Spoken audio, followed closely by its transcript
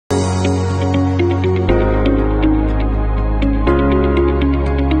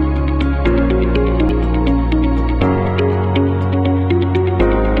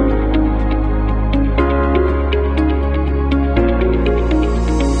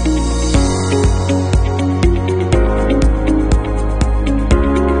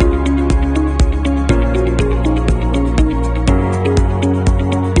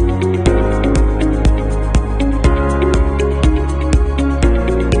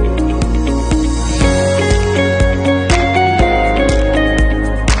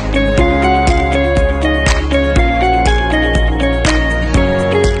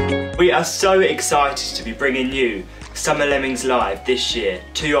are so excited to be bringing you Summer Lemmings live this year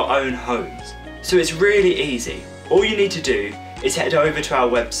to your own homes. So it's really easy. All you need to do is head over to our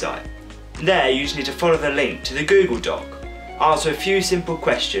website. There you just need to follow the link to the Google Doc, answer a few simple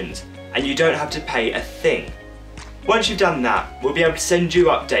questions, and you don't have to pay a thing. Once you've done that, we'll be able to send you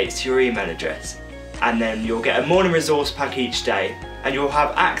updates to your email address, and then you'll get a morning resource pack each day, and you'll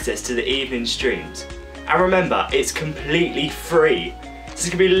have access to the evening streams. And remember, it's completely free. There's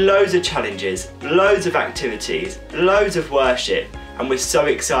going to be loads of challenges, loads of activities, loads of worship, and we're so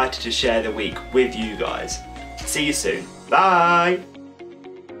excited to share the week with you guys. See you soon. Bye!